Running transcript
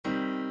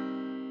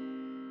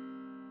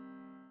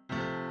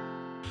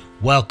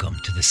Welcome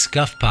to the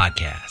Scuff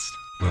Podcast,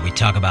 where we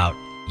talk about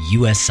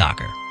U.S.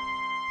 soccer.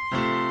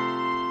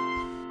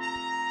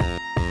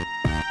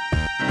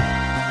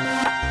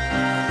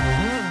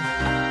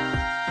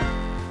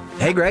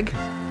 Hey, Greg.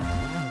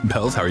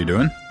 Bells, how are you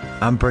doing?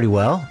 I'm pretty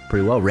well.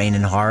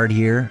 Raining hard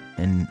here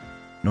in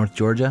North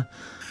Georgia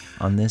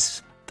on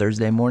this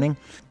Thursday morning.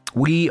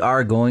 We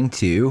are going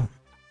to,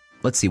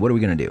 let's see, what are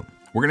we going to do?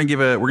 We're going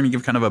to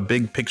give kind of a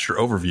big picture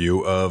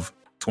overview of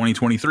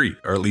 2023,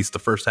 or at least the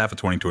first half of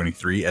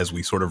 2023, as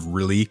we sort of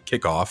really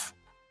kick off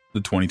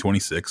the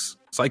 2026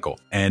 cycle.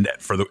 And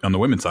on the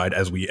women's side,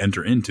 as we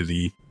enter into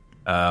the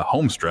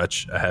home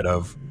stretch ahead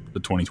of the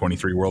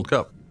 2023 World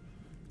Cup.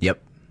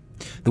 Yep.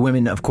 The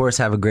women, of course,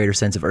 have a greater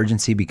sense of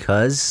urgency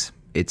because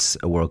it's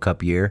a World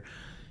Cup year,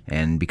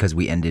 and because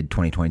we ended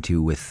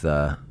 2022 with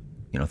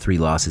 3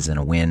 losses and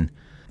a win,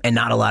 and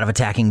not a lot of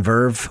attacking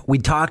verve. We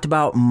talked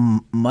about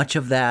much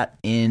of that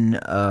in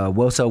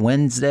WOSO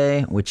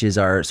Wednesday, which is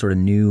our sort of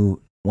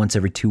new once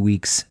every 2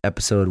 weeks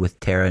episode with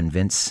Tara and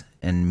Vince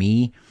and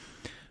me.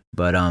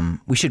 But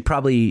we should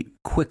probably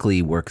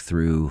quickly work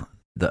through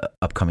the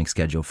upcoming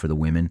schedule for the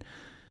women.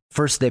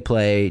 First, they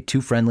play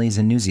 2 friendlies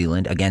in New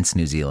Zealand against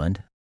New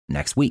Zealand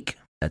next week.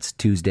 That's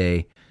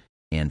Tuesday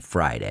and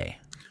Friday.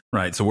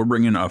 Right. So we're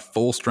bringing a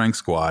full strength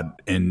squad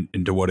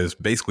into what is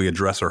basically a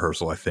dress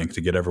rehearsal, I think,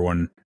 to get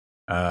everyone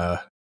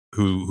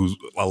who's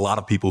a lot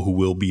of people who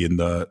will be on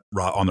the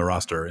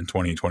roster in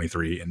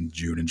 2023 in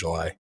June and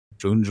July.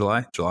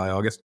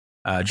 August.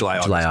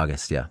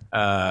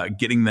 Yeah.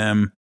 Getting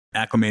them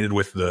acclimated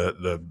with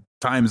the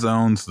time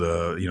zones,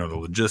 the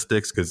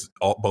logistics, because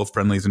both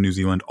friendlies in New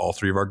Zealand, all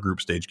 3 of our group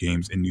stage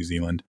games in New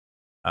Zealand.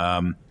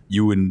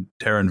 You and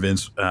Tara and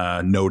Vince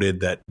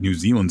noted that New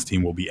Zealand's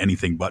team will be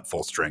anything but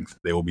full strength.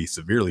 They will be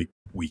severely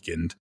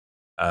weakened.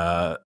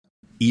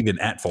 Even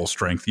at full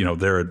strength,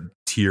 they're a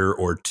tier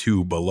or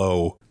 2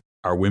 below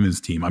our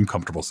women's team, I'm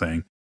comfortable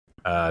saying,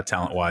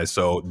 talent-wise.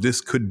 So this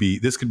could be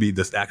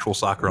this actual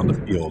soccer on the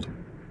field.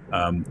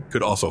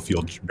 Could also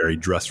feel very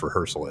dress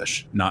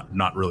rehearsal-ish,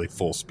 not really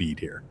full speed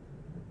here.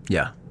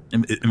 Yeah.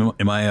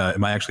 Am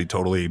I actually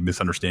totally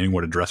misunderstanding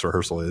what a dress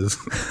rehearsal is?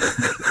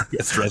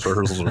 Yes, dress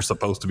rehearsals are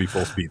supposed to be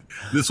full speed.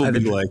 This will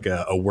be like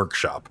a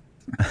workshop.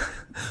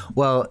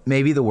 Well,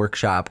 maybe the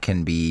workshop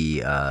can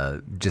be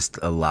just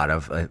a lot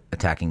of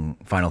attacking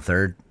final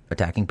third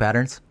attacking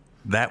patterns.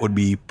 That would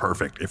be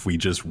perfect if we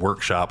just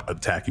workshop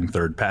attacking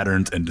third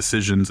patterns and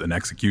decisions and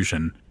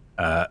execution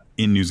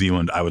in New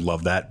Zealand. I would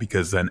love that,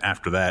 because then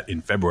after that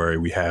in February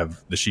we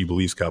have the She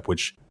Believes Cup,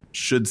 which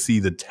should see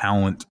the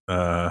talent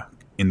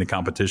in the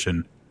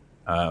competition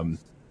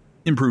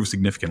improve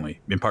significantly,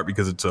 in part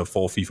because it's a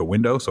full FIFA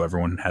window, so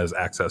everyone has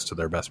access to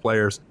their best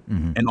players,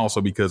 and also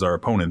because our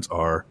opponents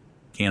are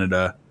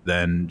Canada,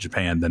 then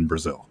Japan, then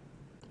Brazil.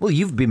 Well,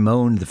 you've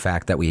bemoaned the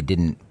fact that we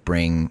didn't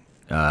bring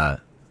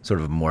sort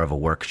of more of a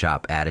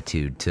workshop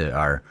attitude to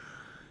our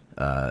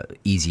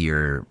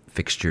easier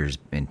fixtures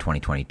in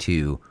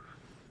 2022,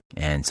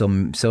 and so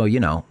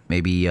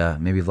maybe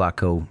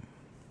Vlatko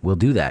will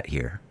do that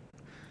here.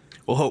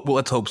 Well,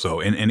 let's hope so.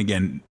 And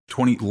again,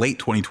 late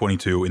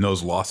 2022 in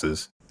those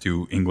losses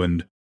to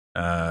England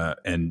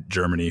and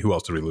Germany. Who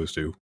else did we lose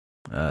to?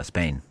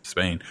 Spain.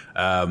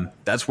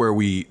 That's where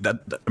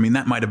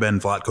that might have been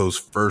Vlatko's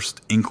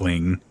first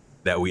inkling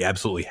that we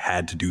absolutely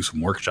had to do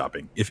some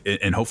workshopping.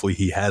 And hopefully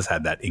he has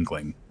had that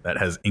inkling, that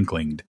has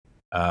inklinged,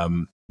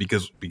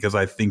 because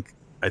I think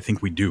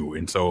we do.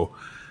 And so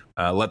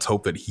let's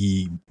hope that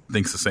he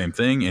thinks the same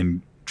thing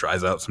and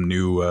tries out some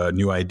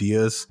new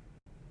ideas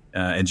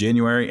in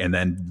January, and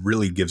then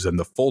really gives them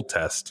the full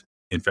test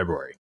in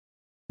February.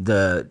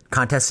 The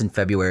contests in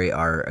February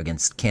are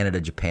against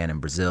Canada, Japan,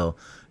 and Brazil.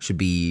 Should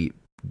be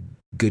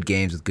good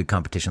games with good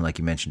competition, like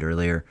you mentioned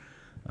earlier.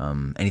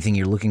 Anything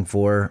you're looking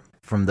for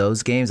from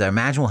those games? I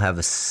imagine we'll have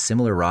a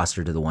similar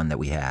roster to the one that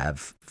we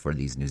have for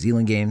these New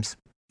Zealand games.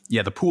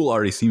 Yeah, the pool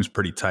already seems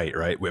pretty tight,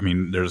 right? I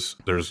mean, there's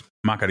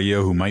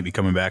Macario, who might be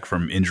coming back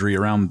from injury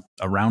around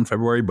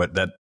February, but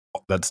that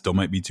still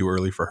might be too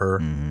early for her.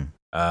 Mm-hmm.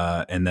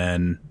 And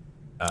then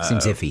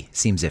seems iffy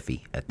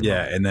at the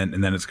moment.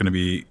 and then it's going to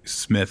be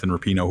Smith and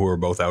Rapinoe, who are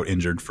both out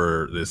injured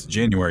for this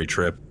January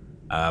trip,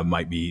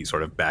 might be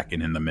sort of back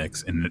in the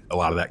mix, and a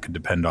lot of that could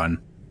depend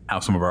on how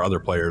some of our other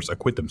players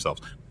acquit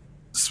themselves.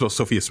 So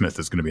Sophia Smith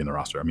is going to be in the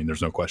roster. I mean,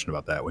 there's no question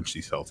about that when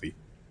she's healthy.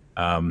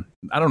 I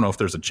don't know if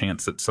there's a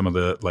chance that some of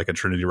the, like a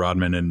Trinity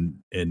Rodman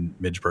and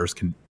Midge Purse,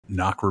 can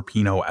knock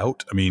Rapinoe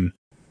out. I mean,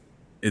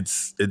 it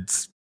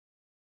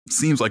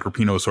seems like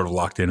Rapinoe is sort of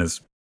locked in as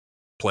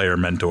player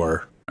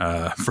mentor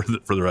for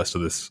the rest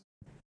of this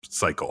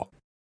cycle.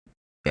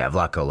 Yeah,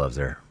 Vlatko loves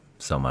her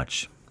so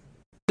much.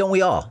 Don't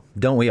we all?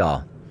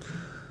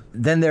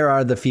 Then there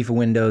are the FIFA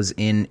windows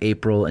in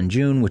April and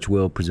June, which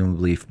will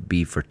presumably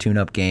be for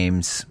tune-up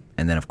games,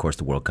 and then of course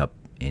the World Cup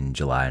in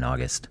July and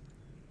August.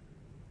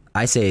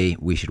 I say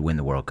we should win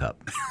the World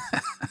Cup.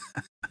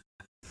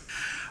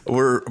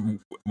 I'm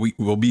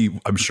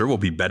sure we'll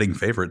be betting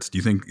favorites. Do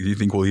you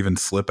think we'll even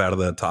slip out of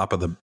the top of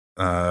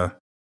the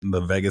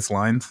Vegas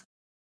lines?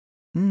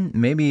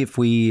 Maybe if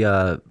we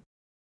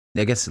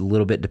I guess a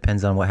little bit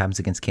depends on what happens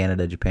against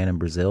Canada, Japan, and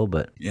Brazil,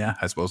 but yeah,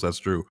 I suppose that's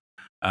true.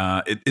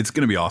 It's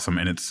going to be awesome,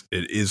 and it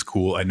is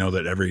cool. I know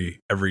that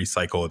every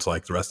cycle, it's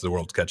like the rest of the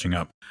world's catching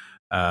up.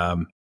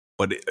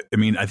 But I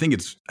mean, I think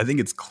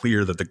it's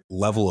clear that the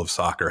level of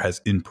soccer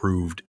has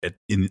improved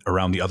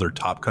around the other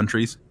top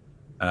countries,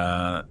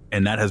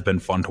 and that has been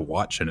fun to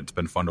watch. And it's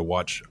been fun to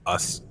watch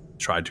us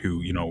try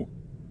to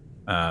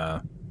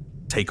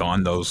take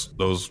on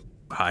those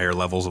higher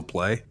levels of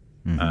play.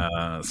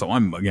 Mm-hmm. So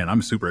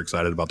I'm super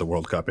excited about the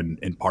World Cup,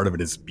 and part of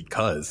it is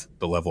because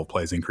the level of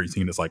play is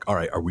increasing. And it's like, all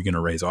right, are we going to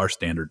raise our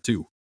standard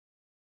too?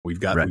 We've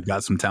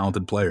got some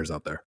talented players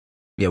out there.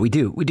 Yeah, we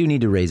do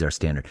need to raise our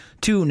standard.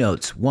 2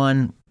 notes.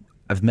 One,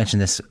 I've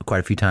mentioned this quite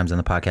a few times on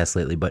the podcast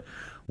lately, but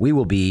we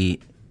will be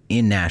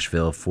in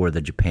Nashville for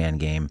the Japan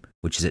game,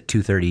 which is at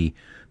 2:30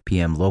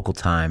 p.m. local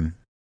time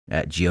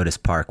at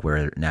Geodis Park,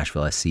 where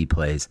Nashville SC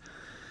plays.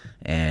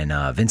 And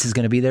Vince is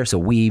going to be there. So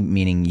we,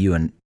 meaning you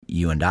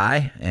and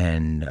I,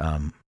 and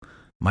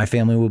my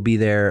family will be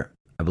there.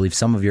 I believe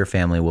some of your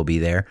family will be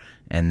there,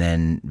 and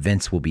then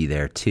Vince will be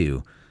there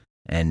too,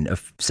 and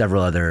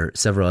several other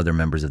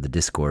members of the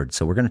Discord.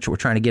 So we're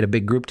trying to get a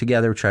big group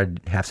together, try to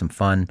have some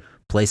fun,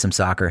 play some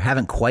soccer.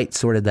 Haven't quite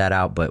sorted that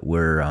out, but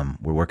we're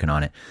working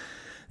on it.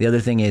 The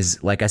other thing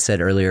is, like I said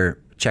earlier,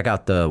 check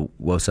out the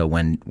WOSA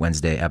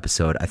Wednesday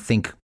episode. I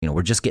think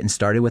we're just getting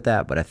started with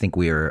that, but I think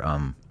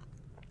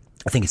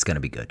I think it's going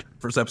to be good.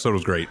 First episode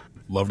was great.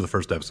 Loved the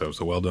first episode.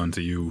 So well done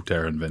to you,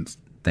 Tara and Vince.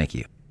 Thank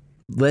you.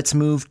 Let's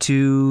move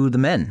to the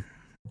men,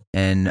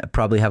 and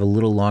probably have a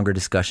little longer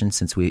discussion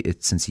since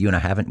you and I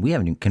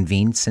haven't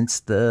convened since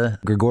the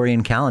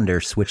Gregorian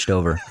calendar switched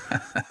over.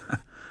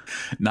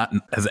 Not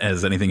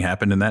has anything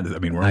happened in that? I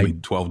mean, we're only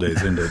 12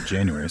 days into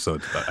January, so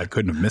I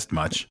couldn't have missed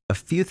much. A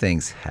few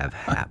things have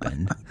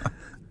happened.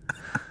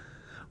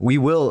 We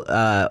will.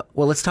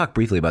 Well, let's talk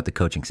briefly about the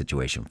coaching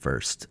situation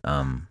first.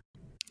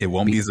 It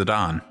won't be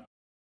Zidane.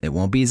 It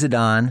won't be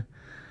Zidane.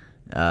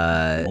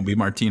 It won't be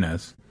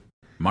Martinez.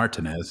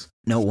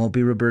 No, it won't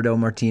be Roberto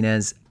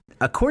Martinez.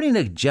 According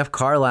to Jeff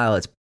Carlisle,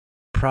 it's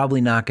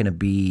probably not going to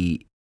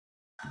be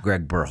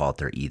Greg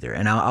Berhalter either.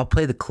 And I'll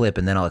play the clip,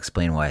 and then I'll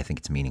explain why I think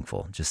it's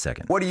meaningful. Just a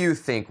second. What do you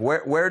think?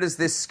 Where does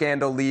this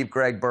scandal leave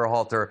Greg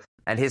Berhalter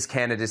and his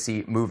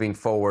candidacy moving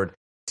forward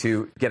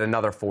to get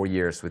another 4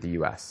 years with the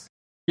U.S.?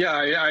 Yeah,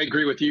 I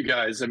agree with you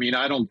guys. I mean,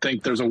 I don't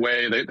think there's a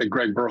way that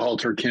Greg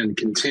Berhalter can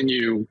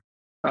continue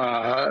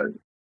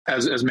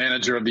as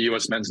manager of the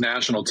U.S. men's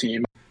national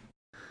team.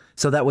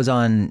 So that was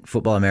on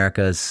Football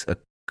America's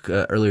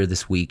earlier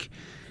this week.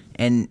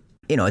 And,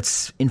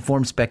 it's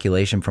informed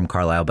speculation from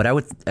Carlisle, but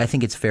I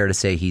think it's fair to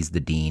say he's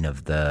the dean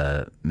of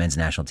the men's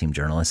national team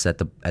journalists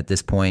at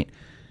this point.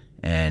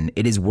 And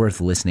it is worth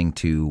listening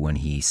to when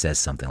he says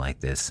something like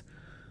this.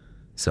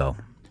 So...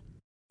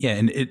 Yeah,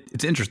 and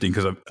it's interesting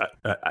because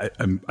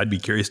I'd be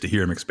curious to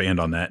hear him expand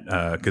on that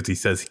because he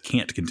says he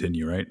can't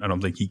continue, right? I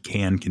don't think he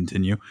can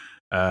continue,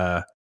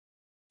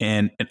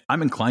 and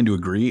I'm inclined to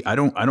agree. I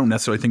don't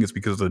necessarily think it's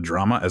because of the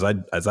drama,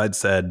 as I'd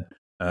said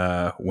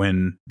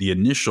when the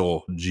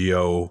initial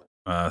Gio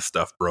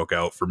stuff broke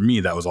out. For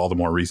me, that was all the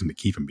more reason to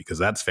keep him because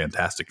that's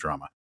fantastic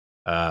drama.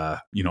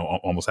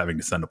 Almost having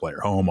to send a player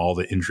home, all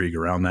the intrigue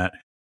around that,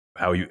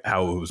 how it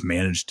was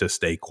managed to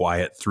stay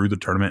quiet through the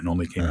tournament and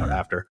only came out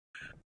after.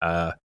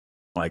 I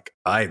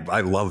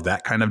love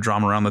that kind of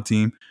drama around the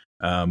team.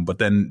 But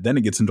then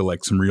it gets into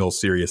like some real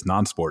serious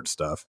non-sport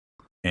stuff.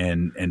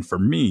 And for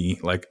me,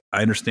 like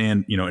I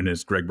understand, and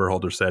as Greg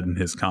Berhalter said in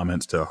his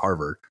comments to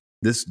Harvard,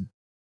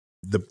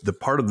 the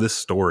part of this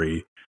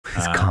story,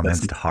 his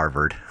comments to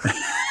Harvard,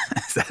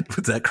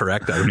 was that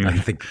correct? I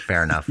think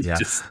fair enough. Yeah.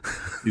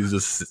 He was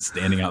just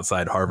standing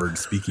outside Harvard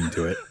speaking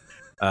to it.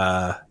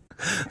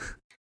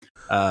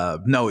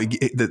 No,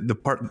 the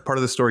part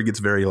of the story gets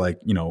very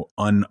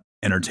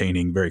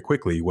unentertaining very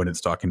quickly when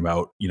it's talking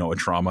about a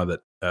trauma that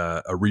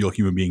a real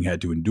human being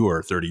had to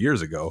endure 30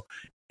 years ago,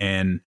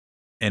 and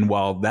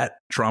while that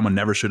trauma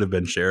never should have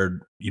been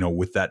shared,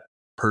 with that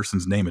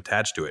person's name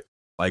attached to it,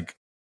 like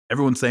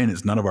everyone's saying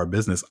it's none of our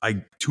business.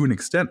 To an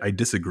extent, I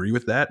disagree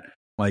with that.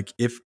 Like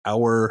if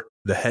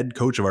the head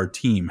coach of our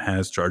team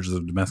has charges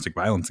of domestic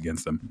violence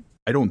against them,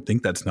 I don't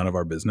think that's none of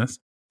our business.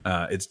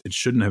 It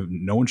shouldn't have.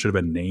 No one should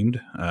have been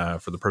named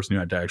for the person who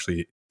had to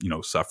actually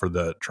suffer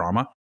the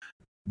trauma.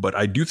 But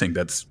I do think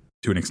that's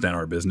to an extent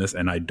our business,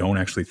 and I don't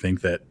actually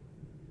think that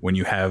when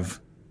you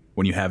have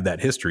that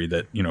history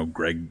that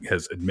Greg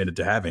has admitted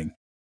to having,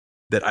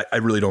 that I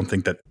really don't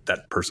think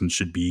that person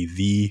should be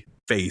the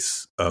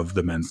face of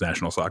the men's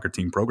national soccer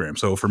team program.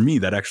 So for me,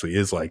 that actually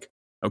is like,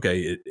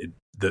 okay,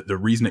 the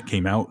reason it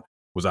came out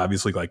was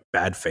obviously like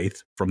bad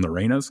faith from the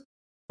Reynas,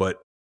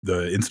 but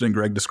the incident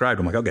Greg described,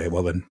 I'm like, okay,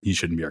 well then he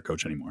shouldn't be our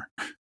coach anymore.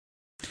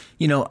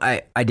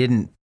 I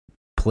didn't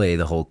play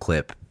the whole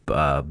clip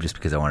just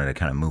because I wanted to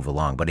kind of move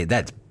along, but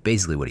that's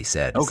basically what he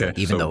said. Okay, like,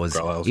 even though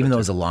it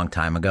was a long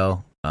time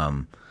ago,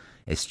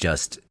 it's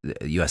just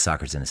U.S.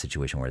 soccer's in a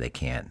situation where that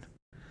can't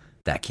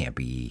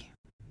be.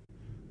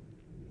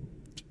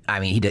 I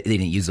mean, they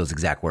didn't use those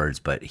exact words,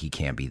 but he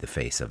can't be the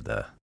face of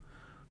the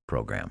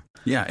program.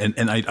 Yeah,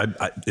 and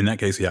I in that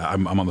case, yeah,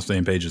 I'm on the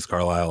same page as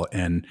Carlisle,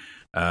 and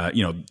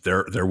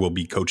there will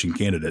be coaching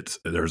candidates.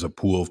 There's a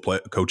pool of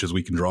coaches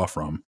we can draw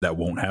from that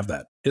won't have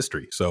that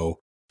history. So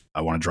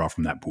I want to draw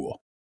from that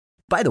pool.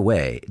 By the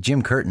way,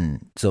 Jim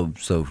Curtin. So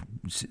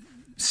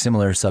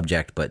similar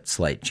subject, but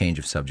slight change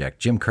of subject.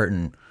 Jim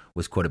Curtin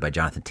was quoted by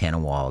Jonathan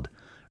Tannenwald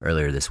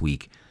earlier this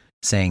week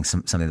saying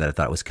something that I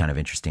thought was kind of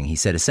interesting. He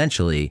said,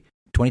 essentially,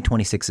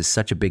 2026 is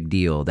such a big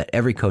deal that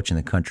every coach in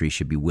the country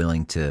should be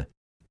willing to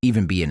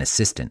even be an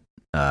assistant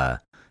to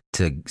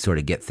sort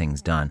of get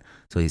things done.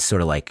 So he's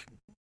sort of like,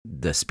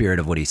 the spirit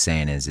of what he's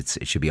saying is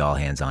it should be all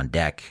hands on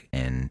deck.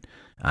 And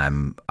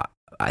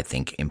I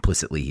think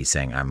implicitly he's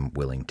saying I'm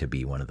willing to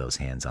be one of those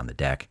hands on the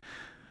deck.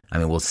 I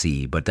mean, we'll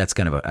see, but that's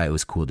kind of it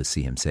was cool to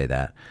see him say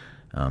that.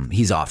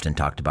 He's often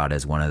talked about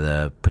as one of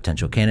the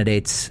potential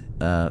candidates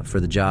for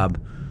the job.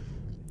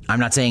 I'm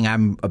not saying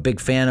I'm a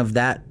big fan of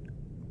that,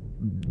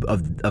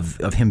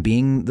 of him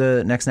being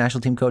the next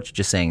national team coach.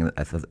 Just saying,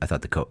 I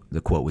thought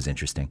the quote was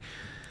interesting.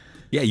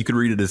 Yeah, you could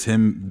read it as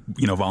him,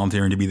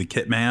 volunteering to be the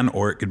kit man,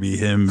 or it could be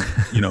him,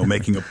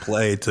 making a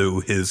play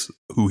to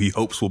who he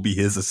hopes will be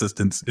his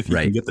assistants if he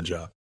can get the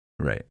job.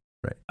 Right.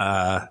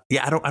 Yeah,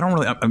 I don't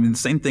really. I mean,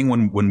 same thing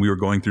when we were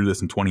going through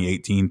this in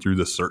 2018 through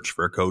the search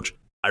for a coach.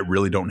 I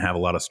really don't have a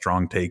lot of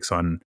strong takes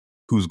on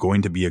who's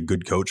going to be a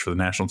good coach for the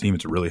national team.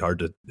 It's really hard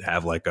to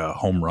have like a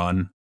home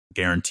run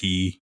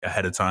guarantee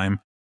ahead of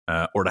time,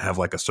 or to have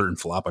like a certain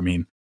flop. I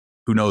mean,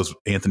 who knows?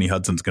 Anthony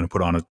Hudson's going to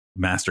put on a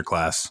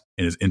masterclass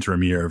in his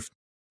interim year of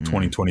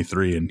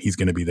 2023, and he's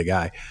going to be the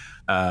guy.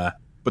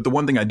 But the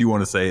one thing I do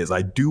want to say is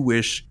I do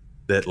wish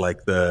that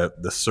like the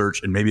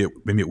search, and maybe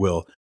it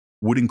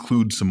would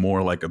include some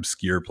more like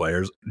obscure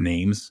players'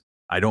 names.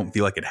 I don't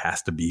feel like it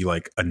has to be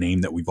like a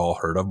name that we've all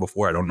heard of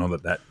before. I don't know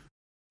that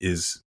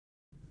is,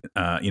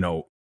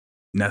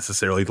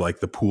 necessarily like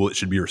the pool it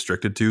should be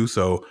restricted to.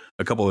 So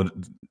a couple of,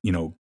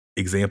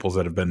 examples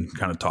that have been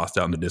kind of tossed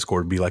out in the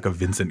Discord would be like a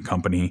Vincent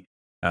Kompany,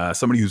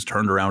 somebody who's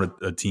turned around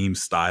a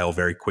team's style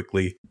very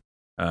quickly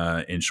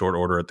in short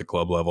order at the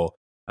club level,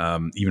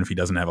 even if he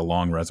doesn't have a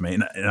long resume.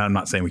 And I'm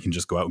not saying we can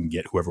just go out and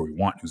get whoever we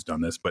want who's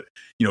done this, but,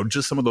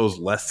 just some of those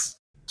less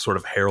sort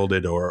of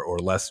heralded or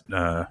less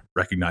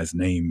recognized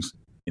names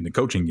in the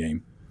coaching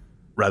game,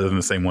 rather than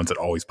the same ones that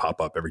always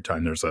pop up every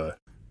time there's a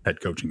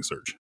head coaching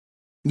search.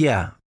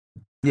 Yeah,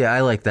 I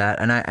like that,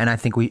 and I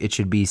think it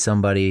should be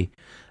somebody.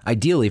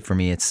 Ideally, for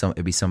me,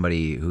 it'd be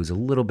somebody who's a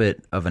little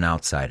bit of an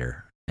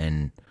outsider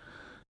and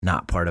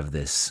not part of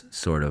this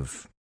sort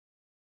of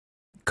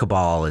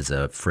cabal is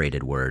a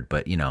freighted word,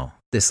 but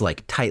this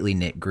like tightly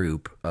knit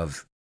group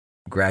of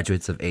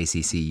graduates of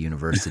ACC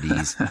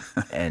universities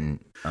and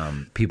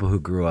people who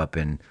grew up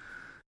in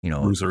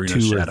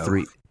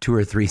two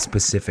or three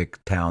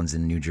specific towns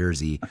in New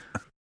Jersey.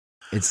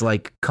 It's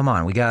like, come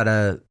on, we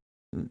gotta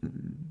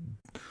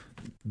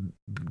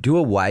do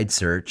a wide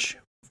search,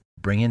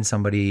 bring in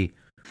somebody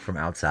from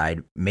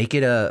outside, make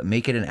it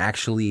an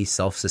actually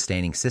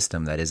self-sustaining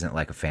system that isn't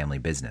like a family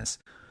business.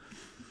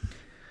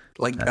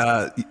 Like,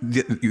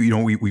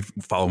 we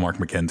follow Mark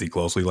McKenzie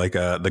closely. Like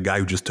the guy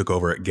who just took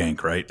over at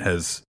Genk, right?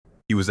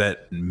 He was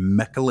at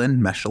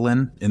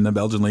Mechelen in the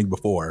Belgian league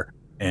before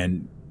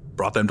and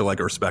brought them to like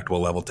a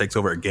respectable level, takes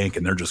over at Genk,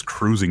 and they're just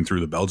cruising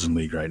through the Belgian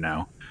league right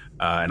now.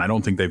 And I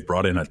don't think they've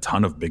brought in a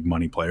ton of big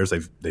money players.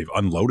 They've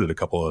unloaded a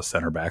couple of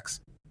center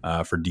backs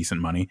for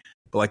decent money.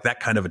 But like that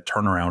kind of a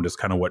turnaround is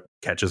kind of what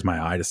catches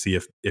my eye to see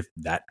if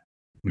that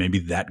maybe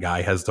that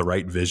guy has the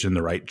right vision,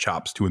 the right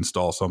chops to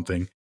install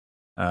something.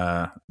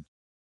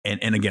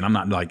 And again, I'm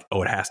not like,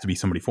 it has to be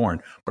somebody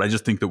foreign, but I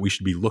just think that we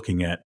should be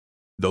looking at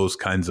those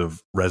kinds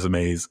of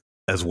resumes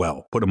as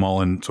well. Put them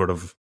all in sort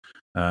of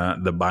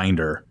the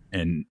binder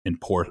and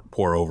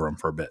pour over them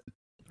for a bit.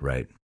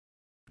 Right.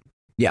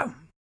 Yeah.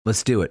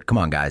 Let's do it. Come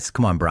on, guys.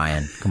 Come on,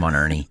 Brian. Come on,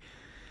 Ernie.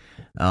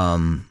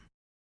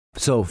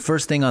 So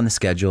first thing on the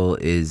schedule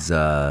is,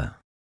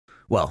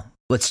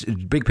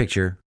 big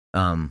picture.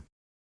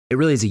 It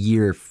really is a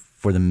year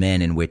for the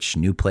men in which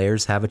new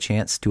players have a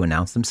chance to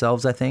announce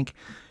themselves, I think.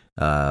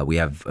 We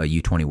have a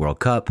U20 World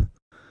Cup.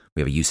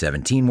 We have a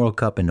U17 World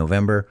Cup in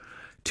November.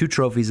 2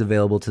 trophies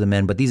available to the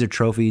men, but these are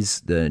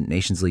trophies, the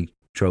Nations League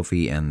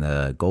trophy and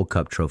the Gold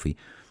Cup trophy,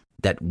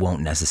 that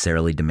won't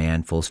necessarily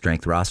demand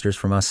full-strength rosters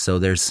from us. So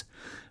there's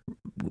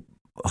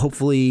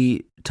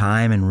hopefully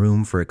time and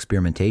room for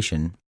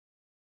experimentation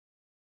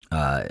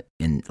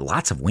in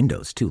lots of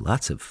windows, too.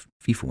 Lots of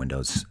FIFA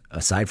windows,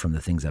 aside from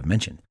the things I've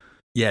mentioned.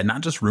 Yeah,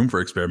 not just room for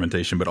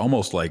experimentation, but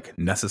almost like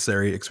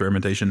necessary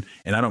experimentation.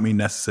 And I don't mean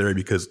necessary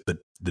because the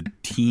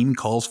team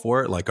calls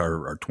for it, like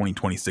our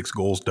 2026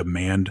 goals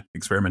demand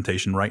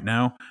experimentation right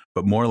now,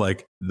 but more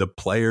like the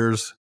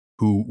players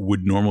who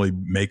would normally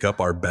make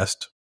up our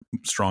best,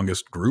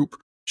 strongest group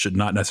should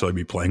not necessarily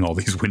be playing all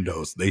these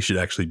windows. They should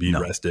actually be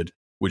rested,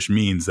 which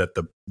means that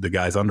the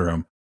guys under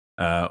them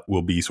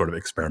will be sort of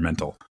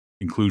experimental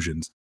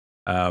inclusions,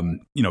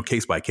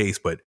 case by case,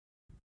 but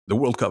the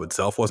World Cup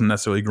itself wasn't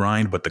necessarily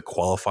grind, but the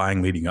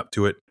qualifying leading up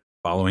to it,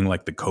 following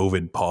like the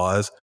COVID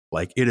pause,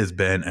 like it has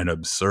been an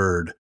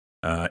absurd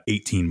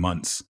 18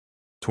 months,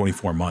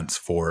 24 months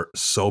for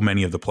so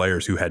many of the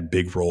players who had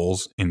big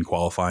roles in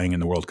qualifying in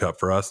the World Cup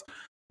for us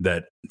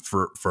that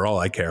for all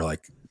I care,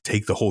 like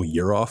take the whole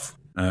year off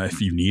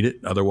if you need it.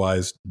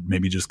 Otherwise,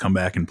 maybe just come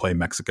back and play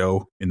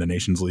Mexico in the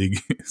Nations League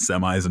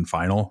semis and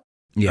final.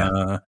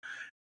 Yeah.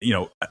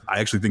 I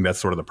actually think that's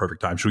sort of the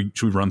perfect time. Should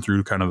we run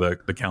through kind of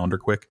the calendar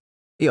quick?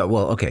 Yeah,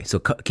 well, okay. So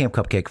Camp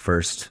Cupcake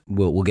first.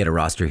 We'll get a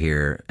roster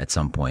here at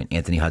some point.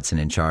 Anthony Hudson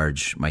in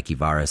charge, Mikey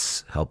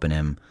Varas helping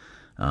him.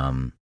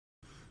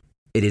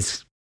 It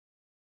is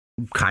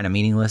kind of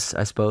meaningless,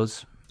 I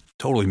suppose.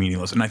 Totally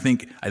meaningless. And I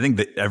think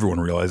that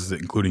everyone realizes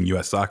it, including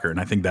U.S. Soccer. And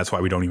I think that's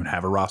why we don't even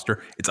have a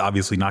roster. It's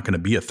obviously not going to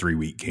be a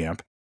 3-week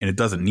camp, and it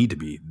doesn't need to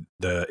be.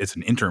 It's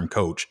an interim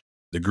coach.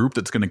 The group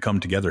that's going to come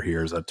together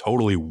here is a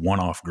totally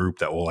one-off group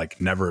that will like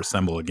never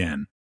assemble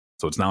again.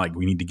 So it's not like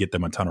we need to get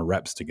them a ton of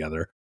reps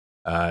together.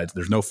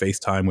 There's no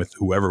FaceTime with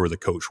whoever the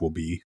coach will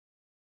be,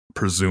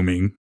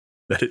 presuming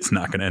that it's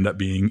not going to end up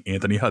being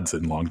Anthony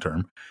Hudson long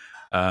term.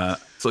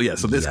 So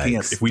this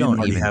camp, if we don't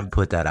didn't even have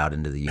put that out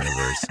into the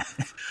universe,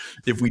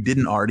 if we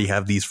didn't already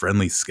have these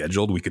friendlies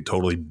scheduled, we could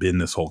totally bin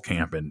this whole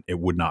camp and it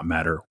would not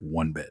matter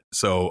one bit.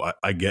 So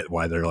I get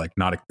why they're like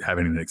not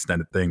having an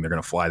extended thing. They're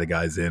going to fly the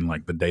guys in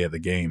like the day of the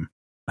game,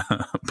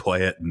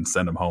 play it, and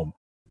send them home,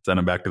 send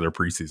them back to their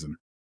preseason.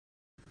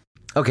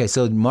 Okay,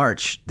 so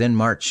March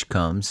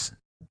comes.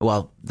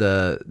 Well,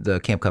 the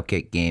Camp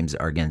Cupcake games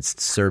are against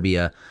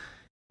Serbia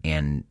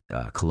and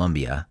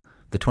Colombia,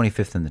 the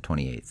 25th and the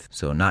 28th.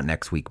 So not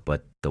next week,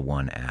 but the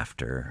one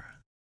after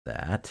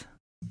that.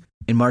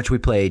 In March, we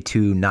play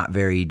two not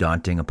very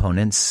daunting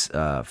opponents.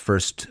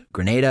 First,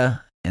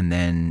 Grenada, and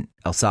then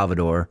El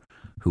Salvador,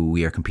 who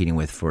we are competing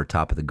with for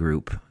top of the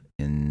group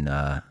in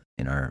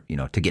our,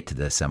 to get to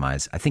the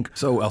semis. I think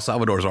so. El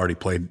Salvador's already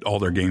played all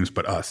their games,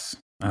 but us.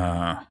 They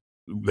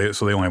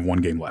only have one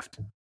game left.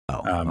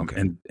 Oh,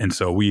 okay. And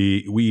so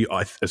we,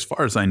 as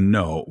far as I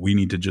know, we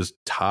need to just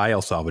tie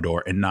El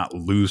Salvador and not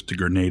lose to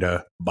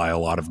Grenada by a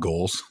lot of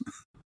goals.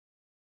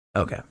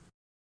 Okay.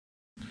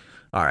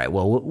 All right.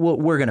 Well,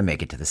 we're going to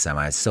make it to the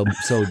semis.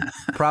 So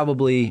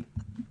probably,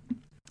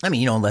 I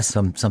mean, unless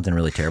something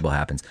really terrible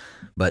happens,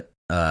 but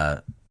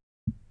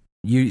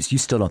you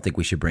still don't think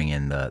we should bring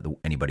in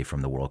anybody from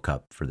the World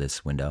Cup for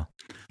this window?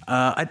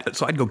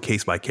 I'd go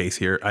case by case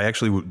here. I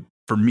actually would,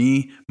 for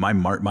me, my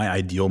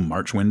ideal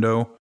March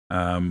window.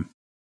 I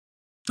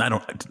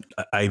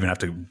even have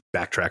to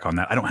backtrack on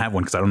that. I don't have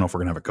one because I don't know if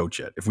we're going to have a coach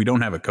yet. If we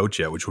don't have a coach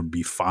yet, which would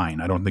be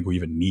fine, I don't think we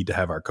even need to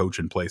have our coach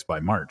in place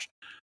by March.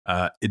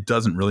 It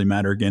doesn't really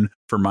matter. Again,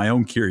 for my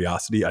own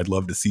curiosity, I'd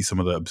love to see some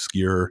of the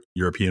obscure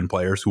European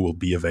players who will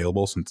be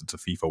available since it's a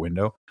FIFA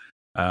window.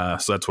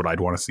 So that's what I'd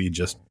want to see,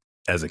 just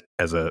as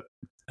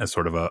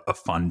sort of a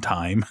fun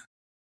time.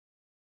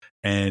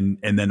 And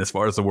then as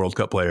far as the World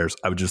Cup players,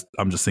 I'm just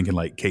thinking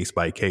like case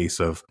by case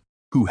of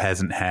who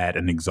hasn't had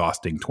an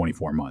exhausting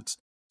 24 months.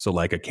 So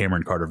like a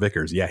Cameron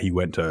Carter-Vickers, yeah, he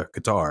went to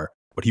Qatar,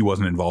 but he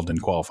wasn't involved in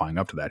qualifying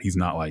up to that. He's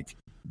not like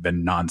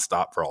been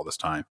nonstop for all this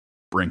time.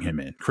 Bring him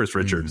in. Chris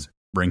Richards,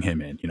 bring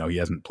him in. He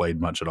hasn't played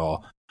much at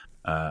all.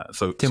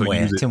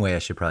 Tim Weah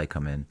should probably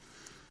come in.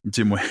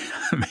 Tim Weah,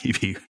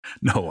 maybe.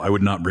 No, I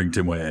would not bring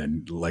Tim Weah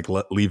in. Like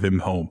leave him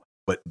home.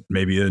 But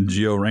maybe a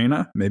Gio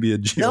Reyna?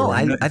 No,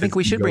 I think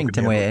we should bring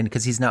Tim Weah in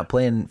because he's not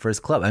playing for his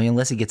club. I mean,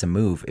 unless he gets a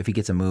move. If he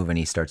gets a move and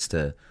he starts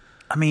to...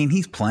 I mean,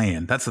 he's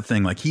playing. That's the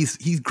thing. Like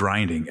he's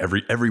grinding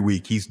every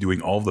week. He's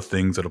doing all the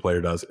things that a player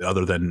does,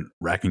 other than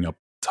racking up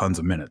tons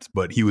of minutes.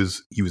 But he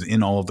was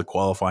in all of the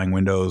qualifying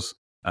windows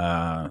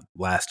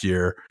last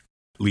year,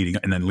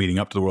 leading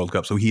up to the World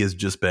Cup. So he has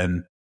just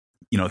been,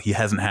 he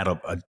hasn't had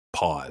a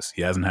pause.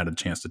 He hasn't had a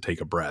chance to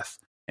take a breath.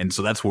 And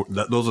so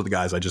those are the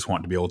guys I just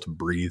want to be able to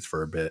breathe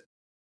for a bit,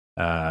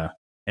 and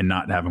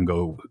not have them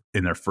go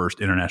in their first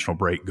international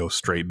break, go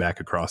straight back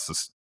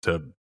across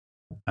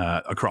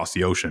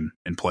the ocean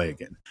and play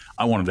again.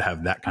 I wanted to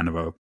have that kind of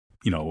a,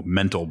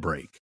 mental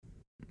break.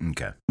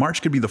 Okay.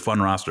 March could be the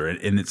fun roster,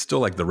 and it's still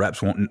like the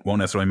reps won't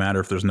necessarily matter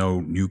if there's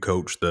no new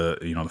coach, the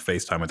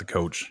FaceTime with the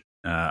coach.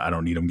 I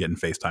don't need them getting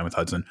FaceTime with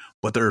Hudson,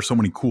 but there are so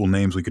many cool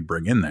names we could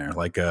bring in there.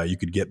 Like you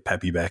could get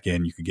Pepe back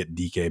in, you could get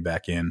DK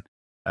back in,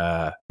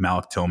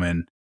 Malik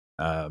Tillman,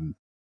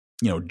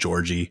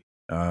 Georgie,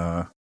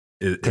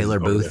 Taylor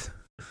Booth.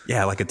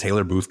 Yeah, like a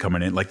Taylor Booth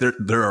coming in. Like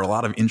there are a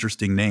lot of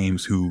interesting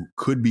names who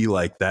could be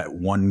like that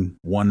one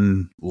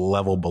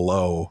level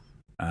below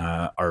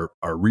our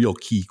real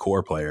key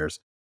core players,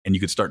 and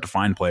you could start to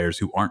find players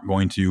who aren't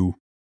going to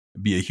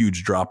be a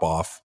huge drop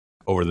off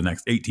over the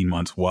next 18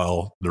 months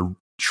while the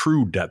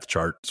true depth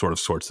chart sort of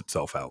sorts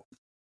itself out.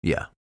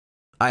 Yeah.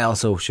 I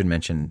also should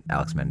mention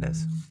Alex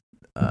Mendez.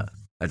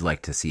 I'd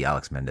like to see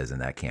Alex Mendez in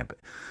that camp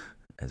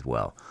as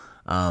well.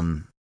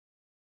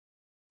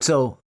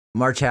 So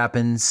March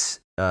happens.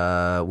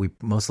 We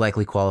most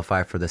likely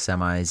qualify for the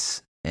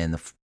semis and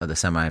the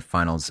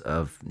semifinals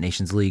of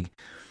Nations League.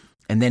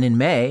 And then in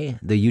May,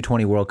 the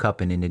U20 World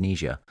Cup in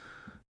Indonesia,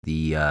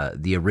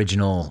 the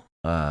original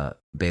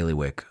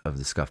bailiwick of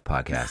the Scuff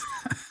podcast.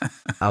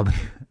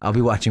 I'll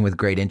be watching with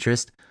great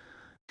interest.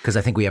 because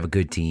I think we have a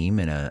good team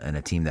and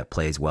a team that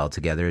plays well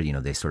together. You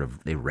know,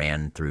 they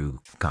ran through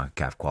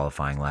CONCACAF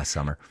qualifying last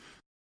summer.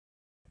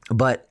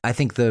 But I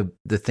think the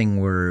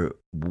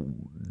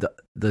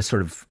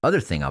sort of other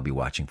thing I'll be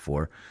watching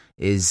for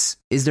is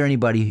there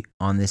anybody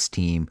on this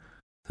team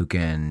who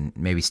can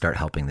maybe start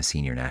helping the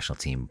senior national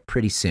team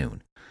pretty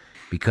soon?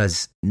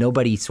 Because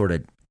nobody sort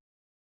of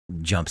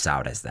jumps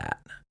out as that,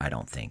 I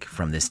don't think,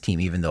 from this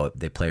team, even though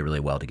they play really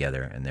well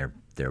together and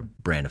their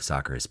brand of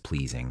soccer is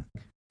pleasing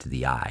to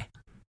the eye.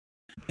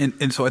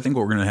 And so I think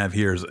what we're going to have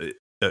here is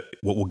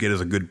what we'll get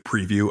is a good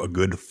preview, a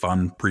good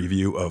fun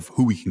preview of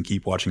who we can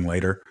keep watching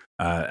later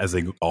as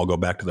they all go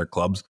back to their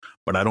clubs.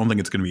 But I don't think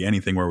it's going to be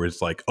anything where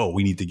it's like, oh,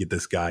 we need to get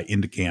this guy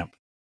into camp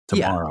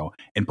tomorrow.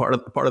 Yeah. And part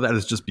of that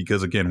is just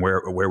because, again,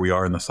 where we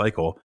are in the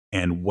cycle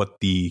and what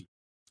the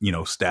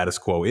status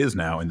quo is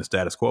now. And the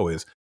status quo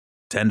is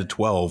 10 to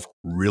 12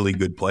 really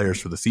good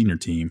players for the senior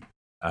team,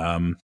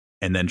 and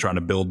then trying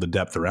to build the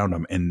depth around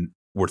them. And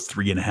we're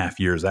 3.5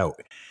 years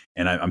out.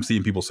 And I'm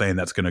seeing people saying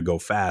that's going to go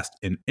fast,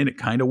 and it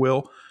kind of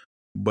will.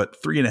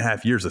 But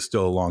 3.5 years is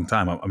still a long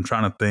time. I'm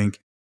trying to think,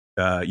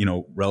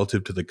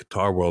 relative to the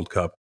Qatar World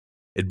Cup,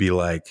 it'd be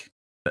like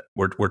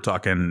we're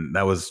talking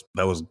that was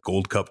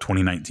Gold Cup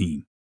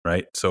 2019,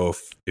 right? So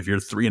if you're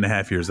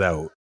 3.5 years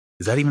out,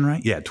 is that even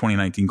right? Yeah,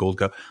 2019 Gold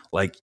Cup.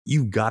 Like,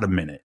 you've got a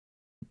minute.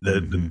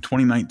 The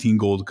 2019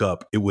 Gold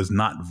Cup, it was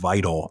not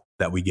vital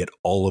that we get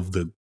all of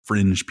the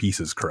fringe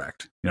pieces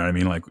correct. You know what I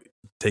mean? Like,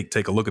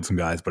 take a look at some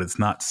guys, but it's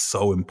not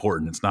so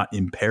important. It's not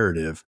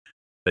imperative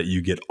that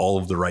you get all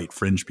of the right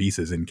fringe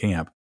pieces in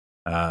camp,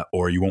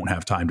 or you won't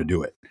have time to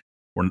do it.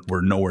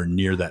 We're nowhere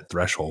near that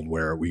threshold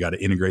where we got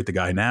to integrate the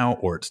guy now,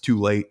 or it's too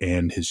late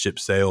and his ship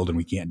sailed and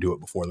we can't do it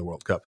before the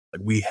World Cup.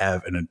 Like, we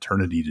have an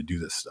eternity to do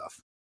this stuff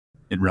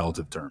in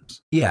relative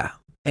terms. Yeah.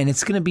 And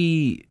it's going to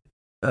be,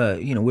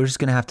 we're just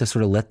going to have to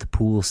sort of let the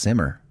pool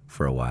simmer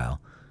for a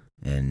while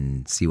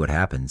and see what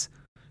happens.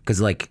 Because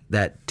like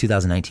that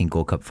 2019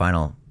 Gold Cup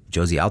final,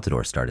 Josie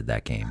Altidore started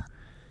that game,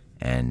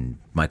 and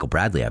Michael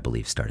Bradley, I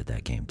believe, started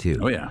that game too.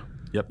 Oh yeah,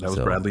 yep, that was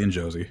Bradley and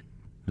Josie.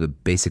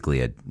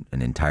 Basically an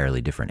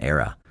entirely different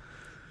era.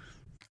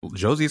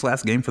 Josie's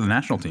last game for the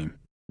national team,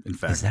 in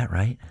fact. Is that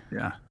right?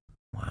 Yeah.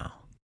 Wow.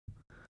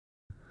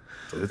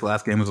 So his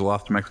last game was a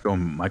loss to Mexico,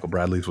 and Michael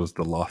Bradley's was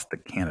the loss to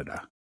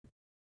Canada.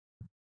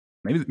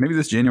 Maybe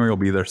this January will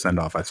be their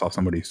send-off. I saw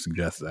somebody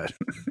suggest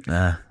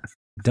that.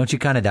 Don't you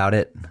kind of doubt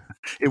it?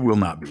 It will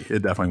not be.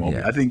 It definitely won't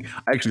be. I think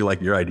I actually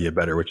like your idea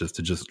better, which is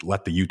to just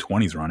let the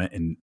U20s run it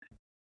and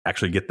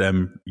actually get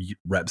them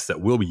reps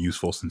that will be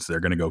useful, since they're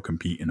going to go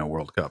compete in a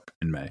World Cup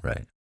in May.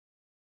 Right.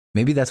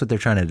 Maybe that's what they're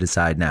trying to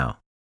decide now,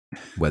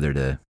 whether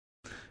to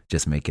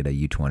just make it a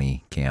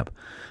U20 camp.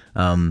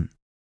 In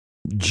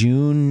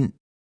June,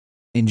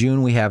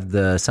 we have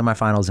the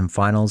semifinals and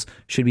finals.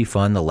 Should be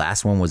fun. The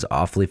last one was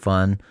awfully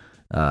fun.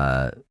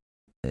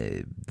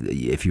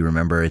 If you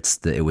remember,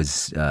 it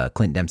was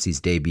Clint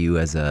Dempsey's debut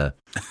as a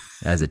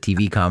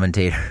TV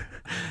commentator,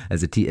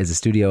 as a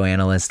studio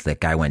analyst.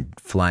 That guy went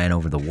flying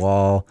over the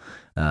wall.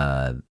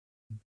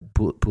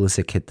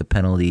 Pulisic hit the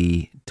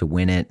penalty to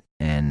win it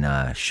and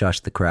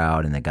shushed the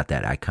crowd, and they got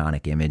that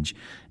iconic image.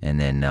 And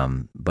then a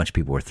bunch of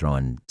people were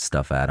throwing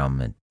stuff at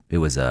him, and it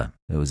was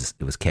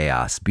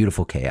chaos,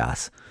 beautiful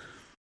chaos.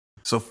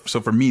 So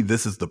for me,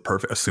 this is the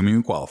perfect, assuming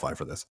we qualify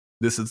for this,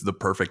 this is the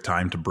perfect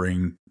time to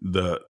bring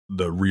the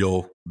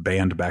real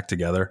band back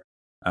together,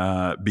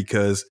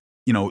 because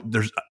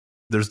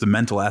there's the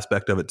mental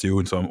aspect of it too.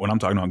 And so when I'm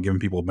talking about giving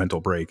people a mental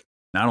break,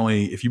 not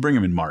only if you bring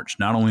them in March,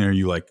 not only are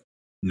you like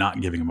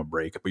not giving them a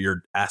break, but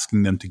you're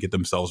asking them to get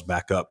themselves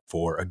back up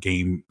for a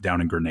game down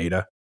in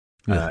Grenada,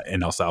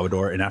 in El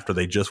Salvador, and after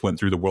they just went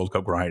through the World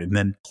Cup grind and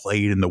then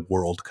played in the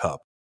World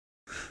Cup.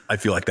 I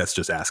feel like that's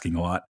just asking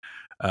a lot.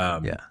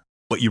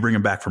 But you bring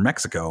them back from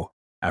Mexico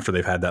after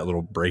they've had that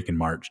little break in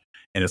March,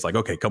 and it's like,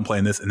 okay, come play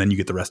in this, and then you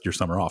get the rest of your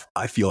summer off.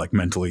 I feel like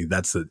mentally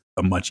that's a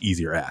much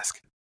easier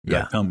ask.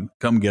 Yeah,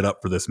 come get up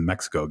for this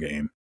Mexico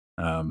game.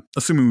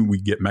 Assuming we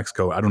get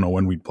Mexico, I don't know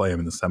when we'd play them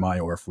in the semi,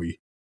 or if we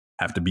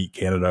have to beat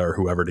Canada or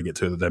whoever to get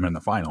to them in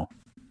the final,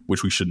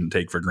 which we shouldn't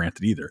take for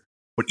granted either.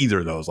 But either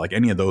of those, like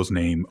any of those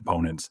name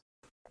opponents,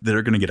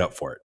 they're going to get up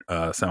for it,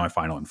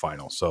 semifinal and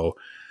final. So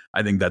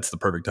I think that's the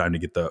perfect time to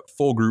get the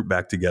full group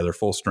back together,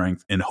 full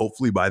strength, and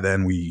hopefully by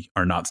then we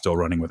are not still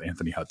running with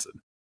Anthony Hudson.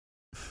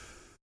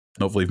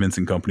 Hopefully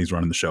Vincent Kompany's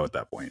running the show at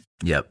that point.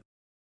 Yep.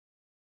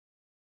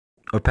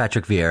 Or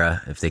Patrick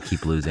Vieira if they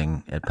keep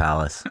losing at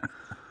Palace.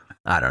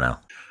 I don't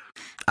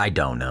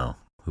know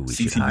who we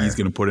should hire. CCV's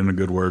going to put in a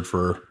good word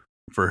for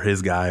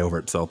his guy over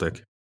at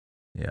Celtic.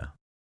 Yeah.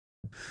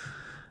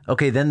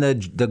 Okay, then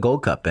the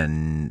Gold Cup,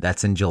 and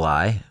that's in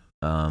July.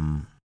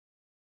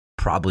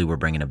 Probably we're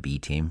bringing a B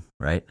team,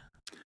 right?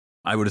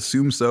 I would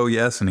assume so,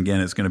 yes. And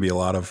again, it's going to be a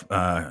lot of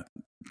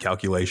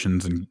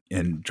calculations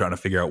and trying to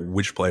figure out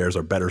which players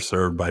are better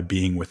served by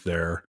being with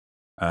their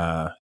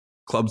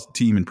club's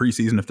team in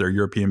preseason if they're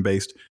European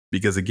based.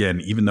 Because again,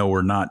 even though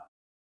we're not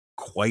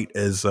quite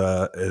as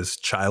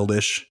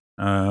childish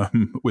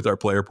with our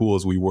player pool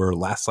as we were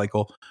last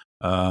cycle,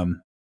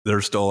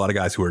 there's still a lot of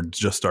guys who are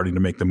just starting to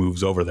make the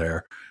moves over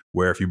there.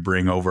 Where if you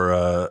bring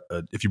over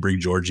if you bring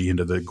Georgie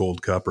into the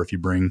Gold Cup, or if you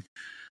bring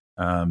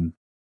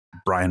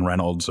Brian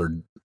Reynolds, or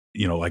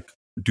like,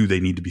 do they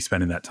need to be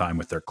spending that time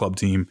with their club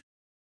team?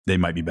 They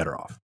might be better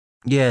off.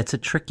 Yeah, it's a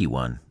tricky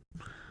one.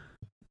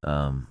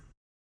 I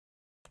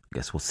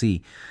guess we'll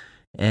see.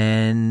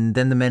 And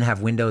then the men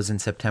have windows in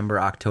September,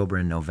 October,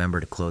 and November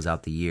to close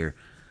out the year.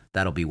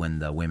 That'll be when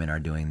the women are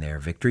doing their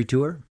victory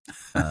tour.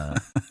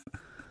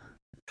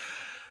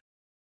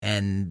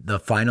 And the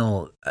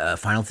final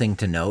thing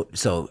to note.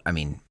 So, I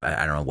mean,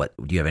 I don't know,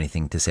 do you have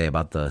anything to say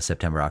about the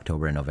September,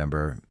 October, and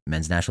November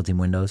men's national team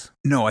windows?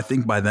 No, I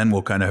think by then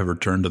we'll kind of have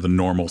returned to the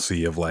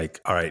normalcy of like,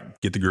 all right,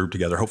 get the group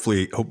together.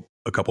 Hopefully,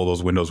 a couple of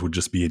those windows would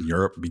just be in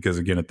Europe, because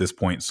again, at this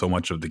point, so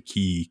much of the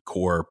key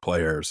core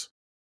players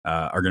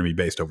are going to be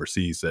based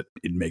overseas that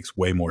it makes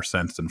way more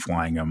sense than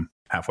flying them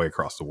halfway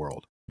across the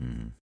world.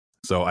 Mm.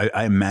 So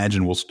I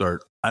imagine we'll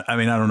start. I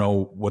mean, I don't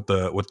know what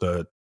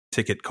the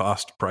ticket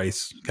cost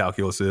price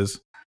calculus is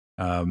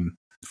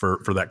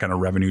for that kind of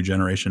revenue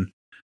generation,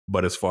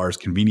 but as far as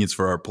convenience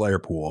for our player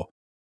pool,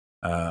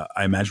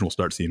 I imagine we'll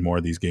start seeing more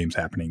of these games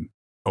happening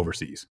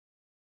overseas.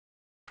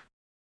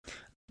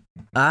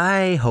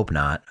 I hope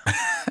not.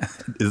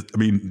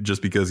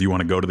 Just because you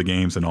want to go to the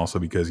games, and also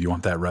because you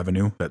want that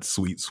revenue, that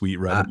sweet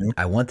revenue.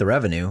 I want the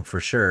revenue for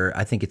sure.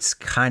 I think it's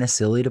kind of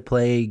silly to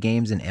play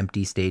games in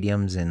empty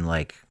stadiums in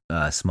like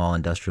small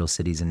industrial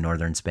cities in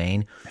northern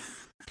Spain.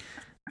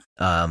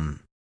 I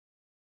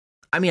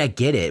mean, I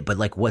get it, but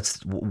like,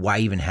 why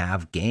even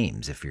have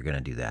games if you're going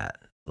to do that?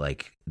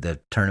 Like, the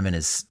tournament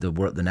is the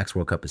next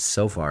World Cup is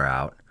so far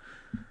out.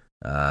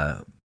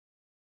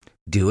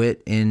 Do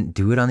it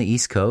on the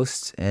East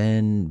Coast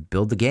and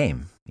build the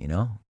game.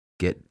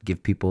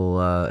 Give people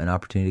an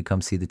opportunity to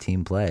come see the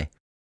team play.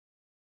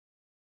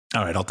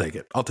 All right, I'll take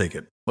it.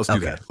 Let's do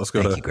that. Let's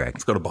go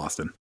to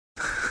Boston.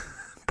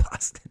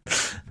 Boston.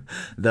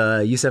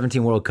 The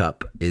U17 World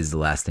Cup is the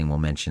last thing we'll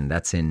mention.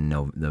 That's in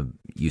the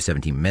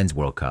U17 Men's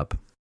World Cup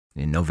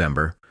in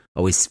November.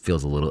 Always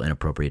feels a little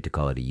inappropriate to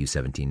call it a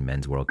U17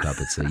 Men's World Cup.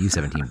 It's a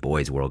U17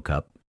 Boys World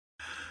Cup.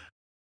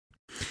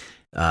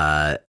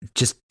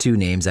 Just two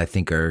names I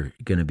think are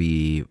going to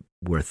be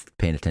worth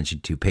paying attention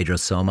to: Pedro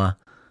Soma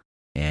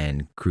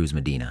and Cruz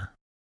Medina.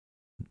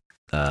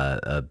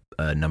 A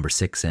number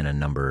 6 and a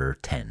number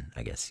 10,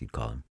 I guess you'd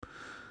call him.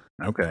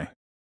 Okay.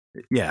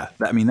 Yeah,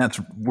 I mean,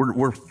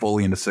 we're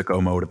fully into sicko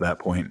mode at that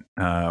point.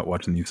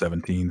 Watching the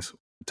U17s.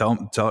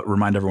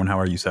 Remind everyone how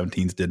our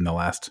U17s did in the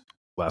last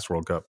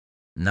World Cup.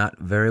 Not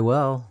very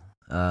well.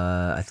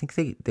 I think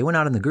they went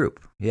out in the group.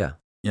 Yeah,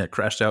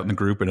 crashed out in the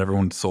group, and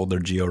everyone sold their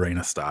Gio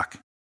Reyna stock.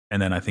 And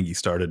then I think he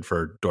started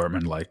for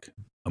Dortmund like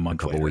a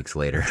couple weeks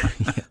later.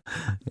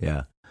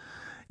 Yeah.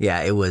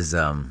 It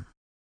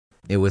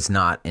was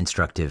not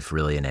instructive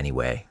really in any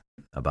way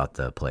about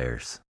the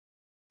players.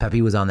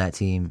 Pepe was on that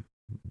team.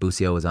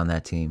 Busio was on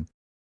that team.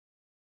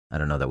 I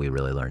don't know that we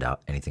really learned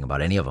out anything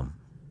about any of them,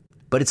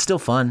 but it's still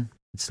fun.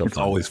 It's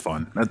always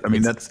fun.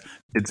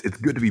 It's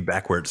good to be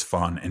back where it's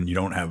fun, and you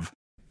don't have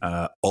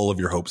all of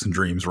your hopes and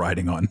dreams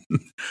riding on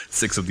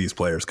 6 of these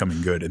players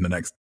coming good in the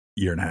next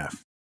year and a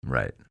half.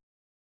 Right.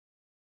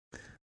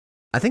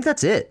 I think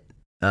that's it.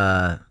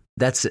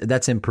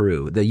 That's in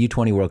Peru. The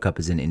U20 World Cup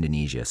is in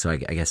Indonesia, so I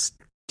guess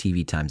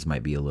TV times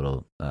might be a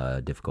little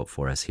difficult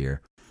for us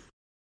here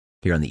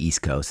on the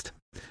East Coast.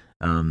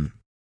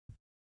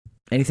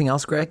 Anything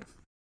else, Greg?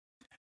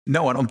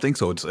 No, I don't think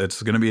so.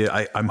 It's going to be.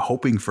 I'm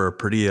hoping for a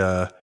pretty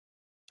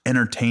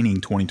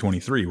entertaining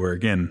 2023, where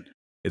again,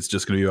 it's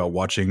just going to be about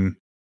watching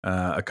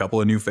a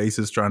couple of new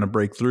faces trying to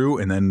break through,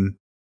 and then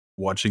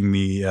watching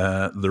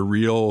the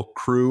real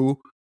crew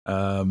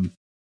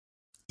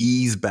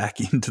ease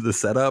back into the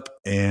setup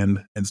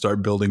and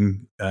start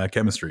building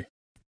chemistry,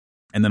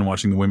 and then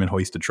watching the women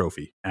hoist a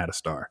trophy, add a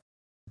star.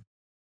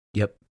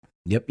 Yep.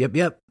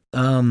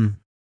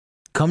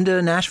 Come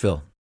to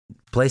Nashville,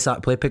 play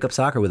pickup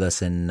soccer with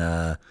us, and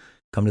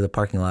come to the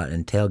parking lot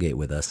and tailgate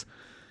with us.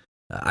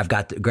 I've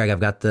got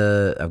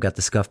the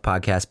Scuff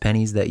Podcast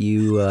pennies that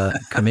you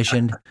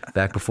commissioned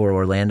back before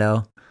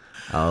Orlando.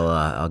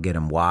 I'll get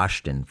them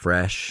washed and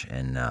fresh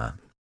and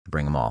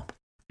bring them all.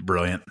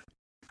 Brilliant.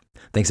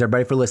 Thanks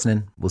everybody for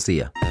listening. We'll see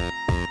you.